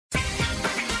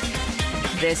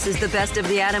This is the Best of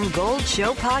the Adam Gold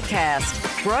Show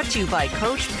podcast, brought to you by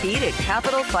Coach Pete at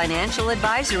Capital Financial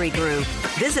Advisory Group.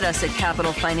 Visit us at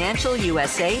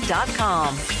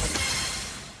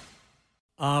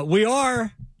capitalfinancialusa.com. We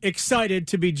are excited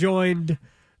to be joined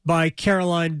by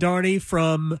Caroline Darney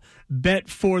from Bet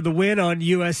for the Win on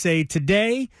USA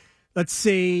Today. Let's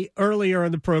see, earlier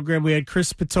in the program we had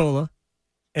Chris Spatola,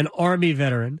 an Army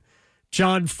veteran.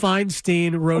 John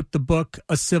Feinstein wrote the book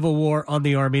A Civil War on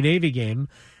the Army-Navy Game.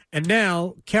 And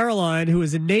now Caroline, who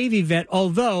is a Navy vet,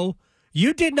 although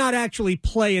you did not actually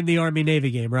play in the Army-Navy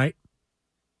game, right?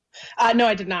 No,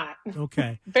 I did not.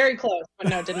 Okay. Very close, but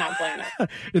no, did not play in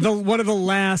it. One of the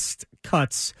last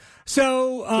cuts.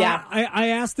 So yeah. I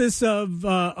asked this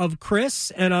of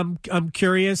Chris, and I'm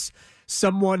curious,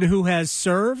 someone who has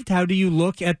served, how do you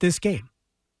look at this game?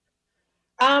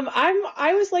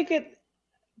 I was like it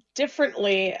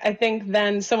differently, I think,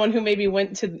 than someone who maybe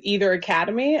went to either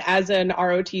academy as an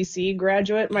ROTC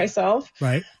graduate myself.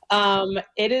 Right.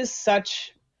 It is to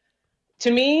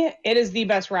me, it is the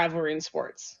best rivalry in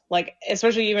sports. Like,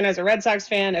 especially even as a Red Sox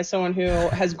fan, as someone who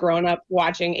has grown up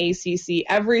watching ACC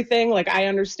everything, like I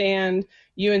understand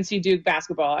UNC Duke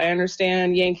basketball. I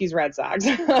understand Yankees Red Sox.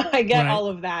 I get all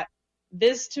of that.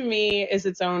 This to me is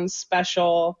its own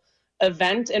special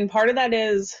event. And part of that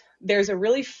is there's a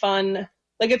really fun,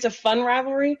 like it's a fun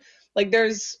rivalry. Like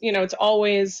there's, it's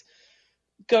always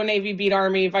go Navy, beat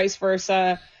Army, vice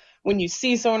versa when you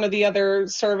see someone of the other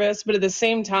service. But at the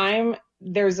same time,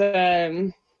 there's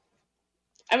it's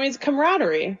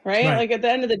camaraderie, right? Like at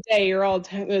the end of the day, you're all,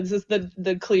 it's just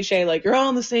the cliche, like you're all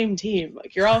on the same team,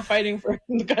 like you're all fighting for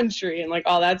the country and like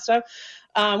all that stuff,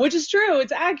 which is true.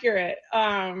 It's accurate.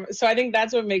 So I think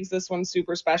that's what makes this one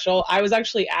super special. I was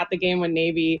actually at the game when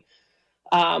Navy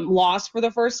lost for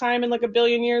the first time in like a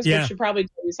billion years, which should probably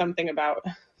tell you something about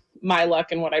my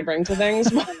luck and what I bring to things.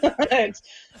 But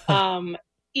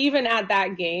even at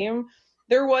that game,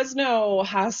 there was no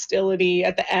hostility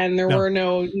at the end. There were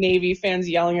no Navy fans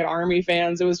yelling at Army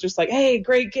fans. It was just like, hey,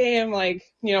 great game. Like,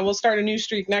 we'll start a new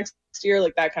streak next year,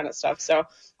 like that kind of stuff. So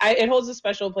it holds a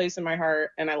special place in my heart,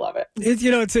 and I love it.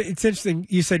 It's interesting.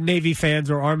 You said Navy fans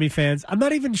or Army fans. I'm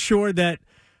not even sure that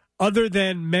other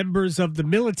than members of the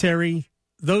military,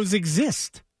 those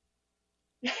exist.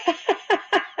 That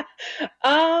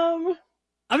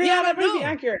might be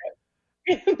accurate.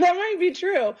 That might be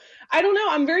true. I don't know.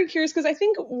 I'm very curious because I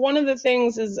think one of the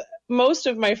things is most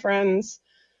of my friends,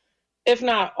 if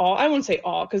not all, I won't say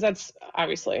all because that's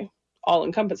obviously all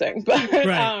encompassing, but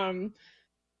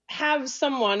have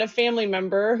someone, a family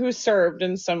member who served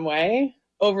in some way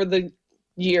over the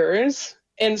years.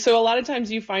 And so a lot of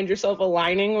times you find yourself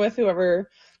aligning with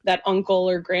whoever that uncle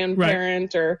or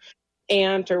grandparent or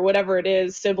aunt or whatever it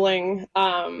is, sibling.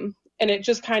 And it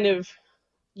just kind of,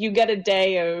 you get a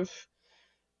day of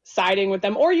siding with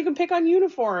them, or you can pick on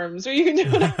uniforms, or you can do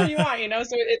whatever you want,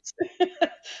 so it's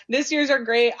this year's are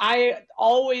great. I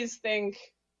always think,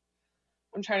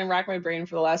 I'm trying to rack my brain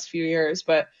for the last few years,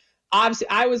 but obviously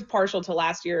I was partial to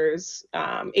last year's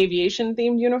aviation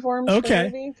themed uniforms.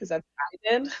 Okay. Because that's what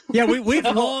I did. Yeah. We've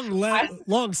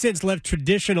long since left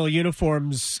traditional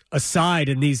uniforms aside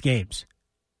in these games.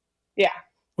 Yeah.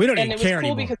 We don't even care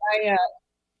anymore. And it was cool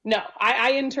because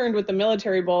I interned with the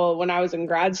Military Bowl when I was in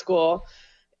grad school.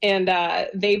 And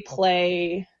they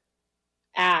play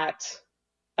at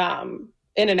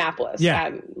Indianapolis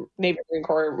at Navy Marine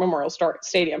Corps Memorial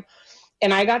Stadium.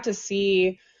 And I got to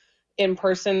see in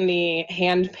person the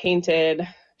hand-painted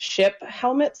ship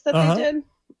helmets that they did.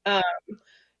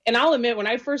 And I'll admit, when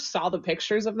I first saw the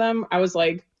pictures of them, I was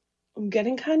like, I'm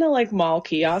getting kind of like mall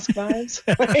kiosk vibes.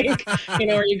 Like,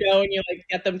 where you go and you like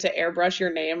get them to airbrush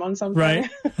your name on something. Right.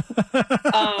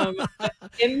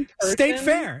 In person, State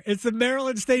Fair. It's the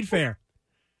Maryland State Fair.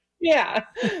 Yeah.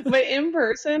 But in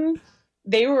person,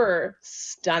 they were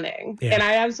stunning. Yeah. And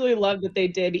I absolutely love that they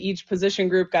did. Each position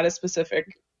group got a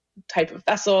specific type of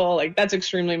vessel. Like that's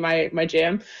extremely my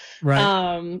jam.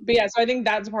 Right. But yeah, so I think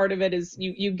that's part of it is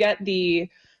you get the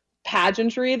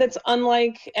pageantry that's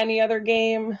unlike any other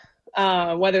game.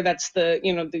 Whether that's the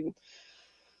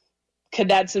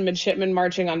cadets and midshipmen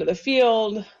marching onto the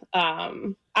field.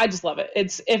 I just love it.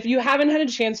 If you haven't had a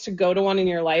chance to go to one in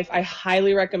your life, I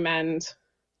highly recommend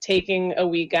taking a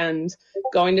weekend,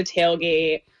 going to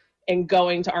tailgate, and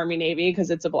going to Army Navy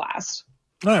because it's a blast.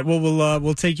 All right. Well,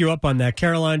 we'll take you up on that.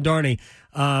 Caroline Darney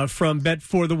from Bet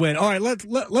for the Win. All right.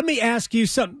 Let me ask you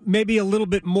something maybe a little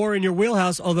bit more in your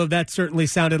wheelhouse, although that certainly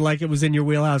sounded like it was in your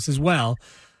wheelhouse as well.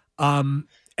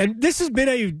 And this has been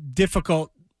a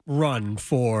difficult run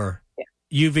for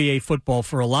UVA football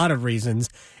for a lot of reasons,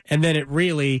 and then it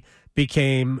really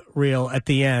became real at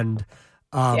the end.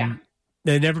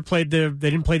 They didn't play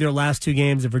their last two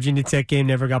games. The Virginia Tech game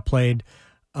never got played.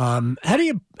 How do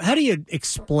you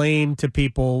explain to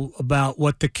people about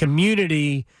what the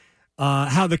community,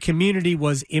 how the community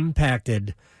was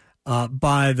impacted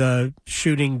by the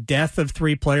shooting death of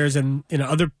three players, and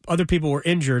other people were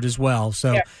injured as well?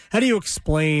 So how do you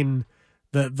explain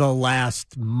the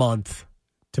last month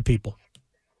to people?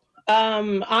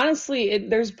 Honestly,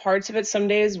 there's parts of it some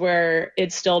days where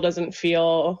it still doesn't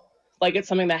feel like it's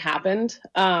something that happened.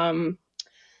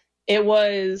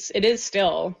 It is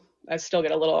still, I still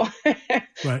get a little,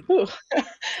 right.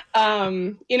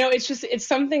 It's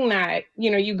something that,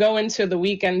 you go into the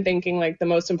weekend thinking like the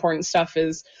most important stuff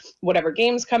is whatever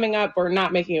game's coming up, or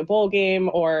not making a bowl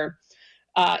game, or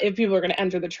if people are going to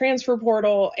enter the transfer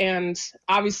portal. And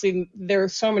obviously there are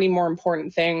so many more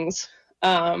important things.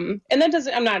 And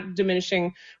I'm not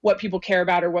diminishing what people care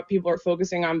about or what people are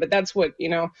focusing on, but that's what,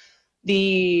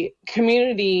 the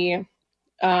community,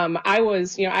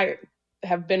 I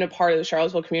have been a part of the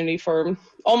Charlottesville community for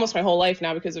almost my whole life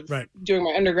now because of doing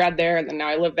my undergrad there. And then now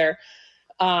I live there.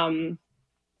 And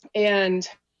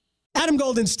Adam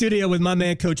Gold in studio with my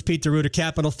man, Coach Pete DeRuiter,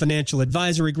 Capital Financial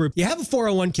Advisory Group. You have a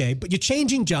 401k, but you're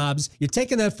changing jobs. You're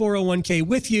taking that 401k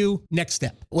with you. Next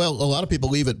step. Well, a lot of people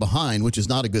leave it behind, which is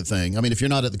not a good thing. I mean, if you're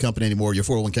not at the company anymore, your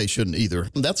 401k shouldn't either.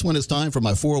 And that's when it's time for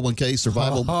my 401k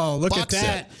survival look box at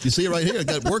that. set. You see it right here. I've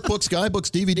got workbooks, guidebooks,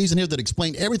 DVDs in here that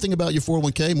explain everything about your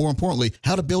 401k. More importantly,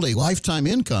 how to build a lifetime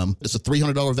income. It's a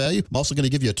 $300 value. I'm also going to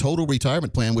give you a total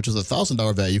retirement plan, which is a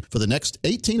 $1,000 value for the next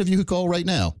 18 of you who call right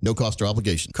now. No cost or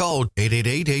obligation. Call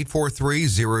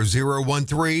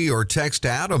 888-843-0013 or text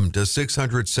Adam to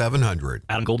 600-700.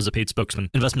 Adam Gold is a paid spokesman.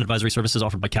 Investment advisory services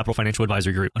offered by Capital Financial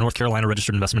Advisory Group, a North Carolina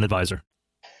registered investment advisor.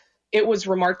 It was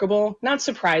remarkable, not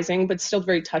surprising, but still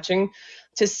very touching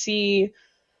to see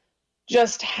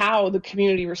just how the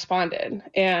community responded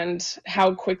and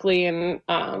how quickly and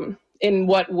in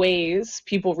what ways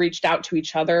people reached out to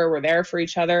each other, were there for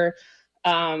each other,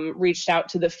 reached out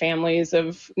to the families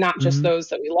of not just those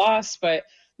that we lost, but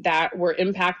that were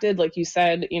impacted. Like you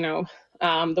said, the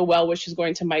well wishes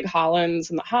going to Mike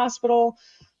Hollins in the hospital,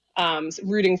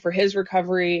 rooting for his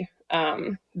recovery,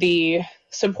 the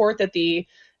support that the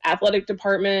athletic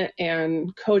department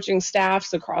and coaching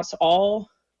staffs across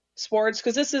all sports,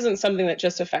 because this isn't something that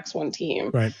just affects one team.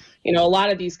 Right. A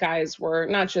lot of these guys were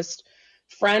not just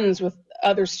friends with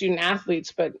other student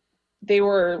athletes, but they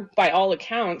were, by all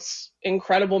accounts,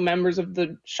 incredible members of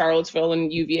the Charlottesville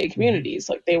and UVA communities.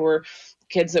 Like, they were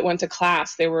kids that went to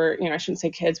class. They were, I shouldn't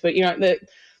say kids, but, the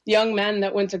young men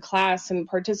that went to class and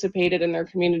participated in their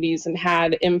communities and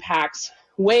had impacts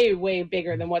way, way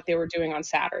bigger than what they were doing on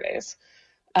Saturdays.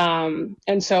 And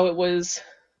so it was,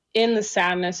 in the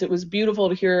sadness, it was beautiful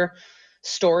to hear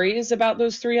stories about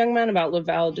those three young men, about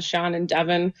Lavelle, Deshaun, and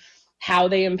Devin, how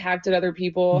they impacted other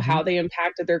people, how they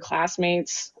impacted their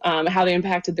classmates, how they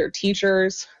impacted their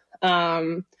teachers.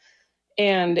 And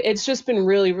it's just been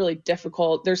really, really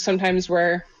difficult. There's sometimes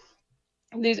where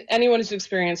anyone who's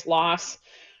experienced loss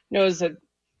knows that,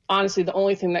 honestly, the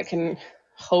only thing that can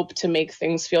hope to make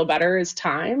things feel better is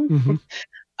time.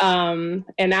 And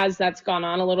as that's gone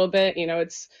on a little bit,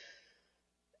 it's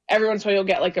every once in a while you'll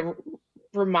get like a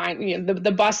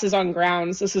the bus is on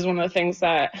grounds. This is one of the things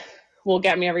that will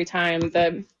get me every time.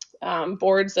 The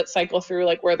boards that cycle through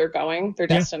like where they're going, their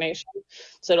destination.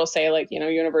 So it'll say like,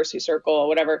 University Circle or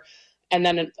whatever. And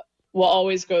then it will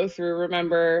always go through,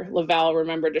 remember Lavelle,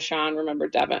 remember Deshaun, remember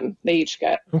Devin. They each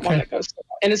get one that goes through.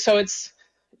 And so it's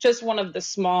just one of the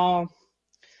small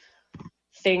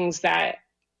things that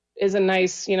is a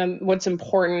nice, what's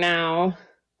important now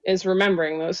is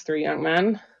remembering those three young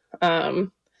men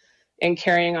and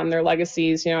carrying on their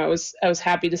legacies. I was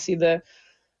happy to see the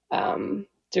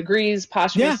degrees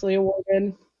posthumously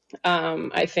awarded.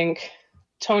 I think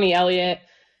Tony Elliott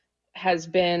has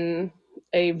been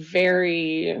a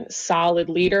very solid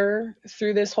leader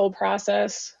through this whole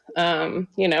process.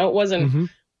 It wasn't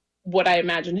what I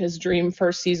imagined his dream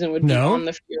first season would be on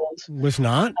the field. Was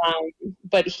not.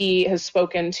 But he has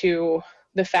spoken to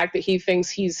the fact that he thinks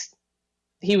he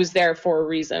was there for a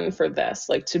reason for this,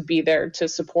 like to be there to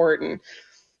support. And,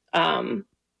 and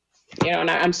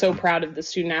I'm so proud of the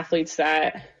student athletes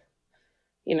that,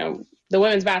 the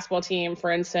women's basketball team,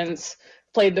 for instance,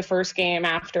 played the first game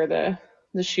after the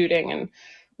shooting and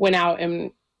went out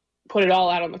and put it all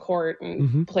out on the court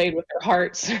and played with their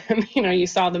hearts. And, you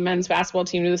saw the men's basketball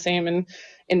team do the same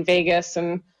in Vegas,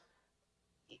 and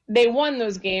they won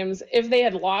those games. If they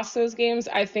had lost those games,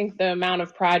 I think the amount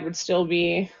of pride would still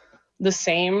be the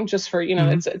same, just for,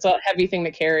 it's a heavy thing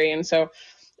to carry. And so,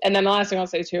 and then the last thing I'll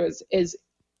say too is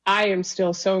I am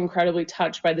still so incredibly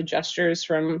touched by the gestures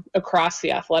from across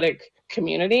the athletic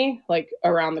community, like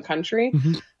around the country.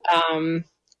 Mm-hmm.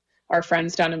 Our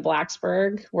friends down in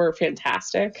Blacksburg were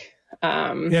fantastic.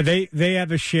 Yeah, they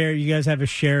have you guys have a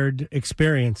shared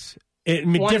experience.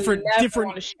 Different,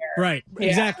 right? Yeah.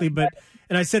 Exactly.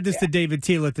 And I said this to David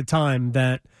Teal at the time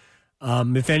that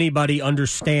if anybody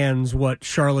understands what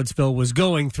Charlottesville was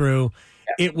going through,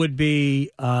 it would be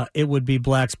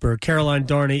Blacksburg. Caroline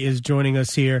Darney is joining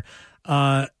us here.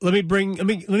 Let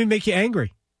me make you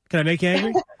angry. Can I make you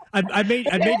angry? I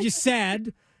made you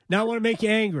sad. Now I want to make you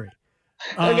angry.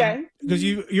 Okay. Because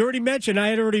you already mentioned, I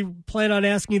had already planned on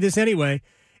asking you this anyway.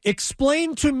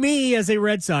 Explain to me, as a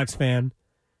Red Sox fan,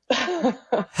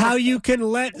 how you can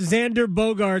let Xander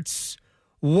Bogaerts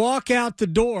walk out the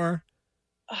door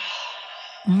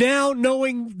now,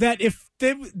 knowing that if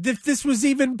this was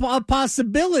even a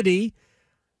possibility,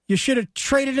 you should have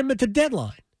traded him at the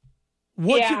deadline.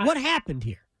 What happened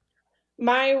here?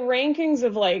 My rankings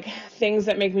of like things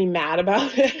that make me mad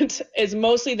about it is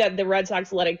mostly that the Red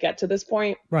Sox let it get to this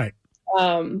point. Right.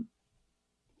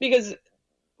 Because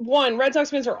one, Red Sox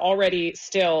fans are already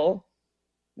still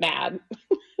mad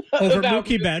over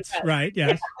Mookie Betts. Right.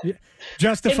 Yes. Yeah.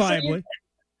 Justifiably.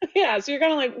 So you're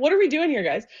kind of like, what are we doing here,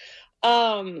 guys?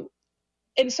 And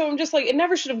so I'm just like, it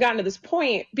never should have gotten to this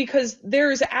point because there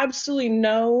is absolutely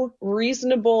no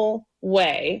reasonable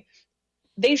way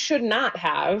they should not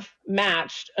have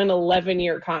matched an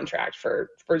 11-year contract for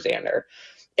Xander.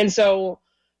 And so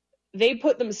they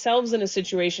put themselves in a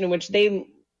situation in which they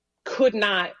could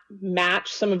not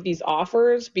match some of these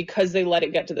offers because they let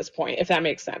it get to this point, if that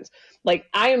makes sense. Like,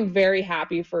 I am very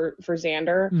happy for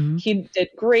Xander. Mm-hmm. He did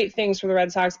great things for the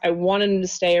Red Sox. I wanted him to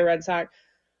stay a Red Sox.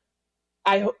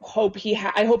 I hope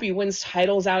he wins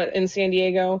titles out in San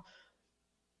Diego.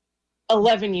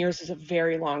 11 years is a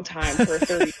very long time for a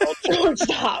 30-year-old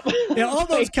shortstop. Yeah, all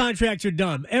those contracts are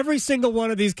dumb. Every single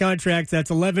one of these contracts that's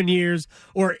 11 years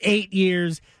or 8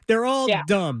 years, they're all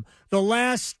dumb. The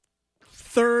last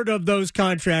third of those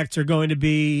contracts are going to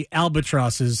be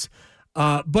albatrosses.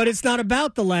 But it's not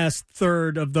about the last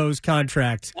third of those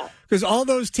contracts because all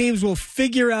those teams will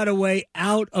figure out a way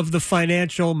out of the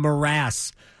financial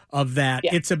morass of that.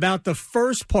 Yeah. It's about the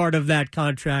first part of that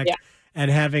contract and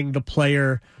having the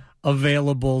player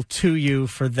available to you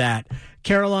for that.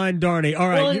 Caroline Darney. All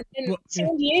right. Well,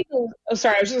 San Diego. Oh,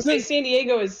 sorry. I was just going to say San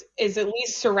Diego is at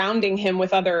least surrounding him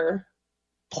with other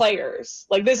players.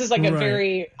 Like, this is like a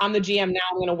very, I'm the GM now,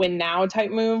 I'm going to win now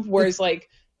type move. Whereas like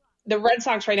the Red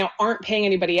Sox right now aren't paying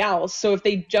anybody else. So if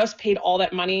they just paid all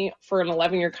that money for an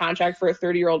 11-year contract for a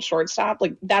 30-year-old shortstop,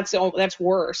 like that's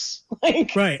worse.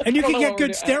 Like, right. And you can get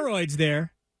good steroids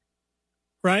there.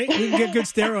 Right? You can get good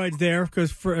steroids there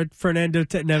because Fernando.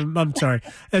 I'm sorry.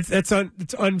 It's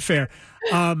unfair.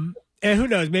 And who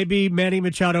knows? Maybe Manny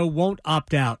Machado won't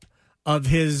opt out of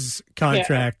his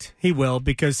contract. Yeah. He will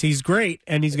because he's great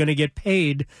and he's going to get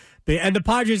paid. And the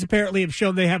Padres apparently have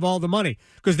shown they have all the money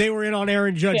because they were in on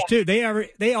Aaron Judge too.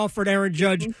 They offered Aaron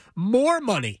Judge more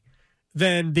money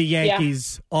than the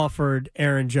Yankees offered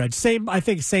Aaron Judge. Same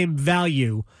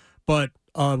value, but.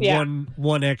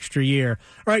 One extra year.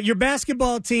 All right, your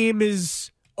basketball team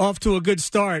is off to a good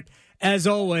start. As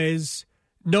always,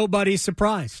 nobody's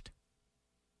surprised.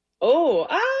 Oh,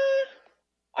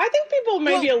 I think people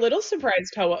might be a little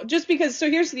surprised how well. Just because, so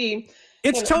here's the...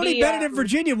 It's Tony Bennett in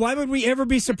Virginia. Why would we ever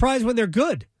be surprised when they're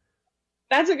good?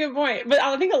 That's a good point. But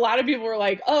I think a lot of people were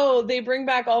like, oh, they bring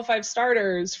back all 5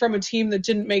 starters from a team that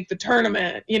didn't make the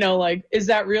tournament. Like, is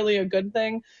that really a good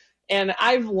thing? And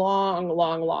I've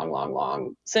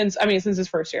long since his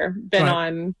first year been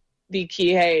on the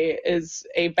Kihei is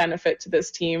a benefit to this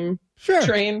team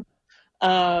train.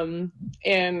 And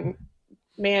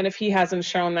man, if he hasn't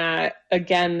shown that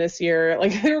again this year,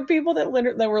 like there were people that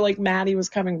were like mad he was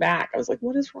coming back. I was like,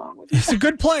 what is wrong with you? He's a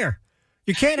good player.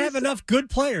 You can't have enough good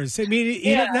players. I mean,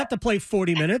 he doesn't have to play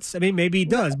 40 minutes. I mean, maybe he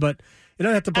does, but you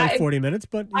don't have to play 40 minutes,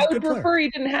 but he's I would prefer he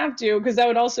didn't have to because that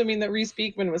would also mean that Reese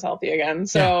Beekman was healthy again.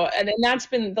 So, and that's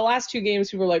been the last 2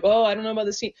 games. People were like, oh, I don't know about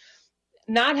this team.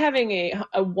 Not having a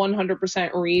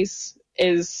 100% Reese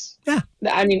is,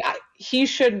 I mean, he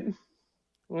should,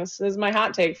 this is my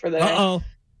hot take for the day.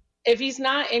 If he's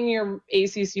not in your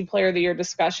ACC Player of the Year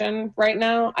discussion right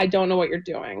now, I don't know what you're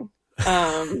doing.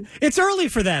 It's early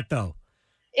for that, though.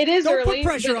 It is Don't early. Put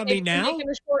pressure on me now. Making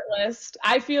a short list.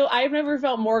 I've never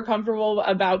felt more comfortable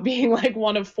about being like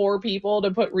one of 4 people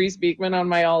to put Reese Beekman on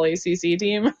my All ACC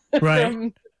team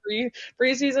from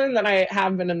preseason than I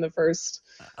have been in the first.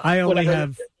 I only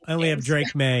have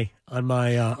Drake May on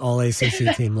my All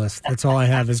ACC team list. That's all I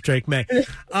have is Drake May.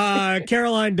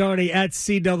 Caroline Darney at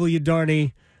CW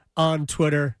Darney on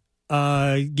Twitter.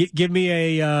 Give me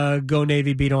a Go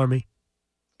Navy, beat Army.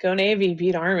 Go Navy,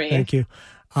 beat Army. Thank you.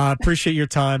 Appreciate your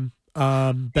time.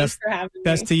 Thanks for having me.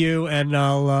 Best to you, and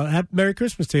I'll have Merry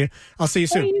Christmas to you. I'll see you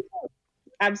soon.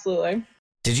 Absolutely.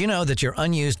 Did you know that your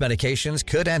unused medications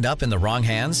could end up in the wrong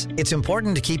hands? It's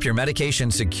important to keep your medication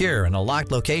secure in a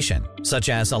locked location, such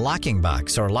as a locking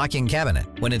box or locking cabinet.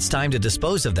 When it's time to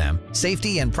dispose of them,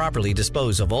 safety and properly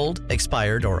dispose of old,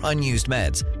 expired, or unused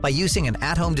meds by using an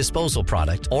at-home disposal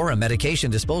product or a medication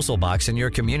disposal box in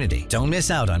your community. Don't miss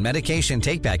out on medication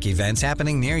take-back events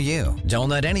happening near you. Don't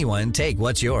let anyone take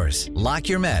what's yours. Lock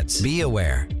your meds. Be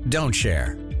aware. Don't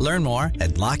share. Learn more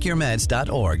at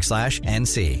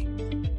lockyourmeds.org/NC.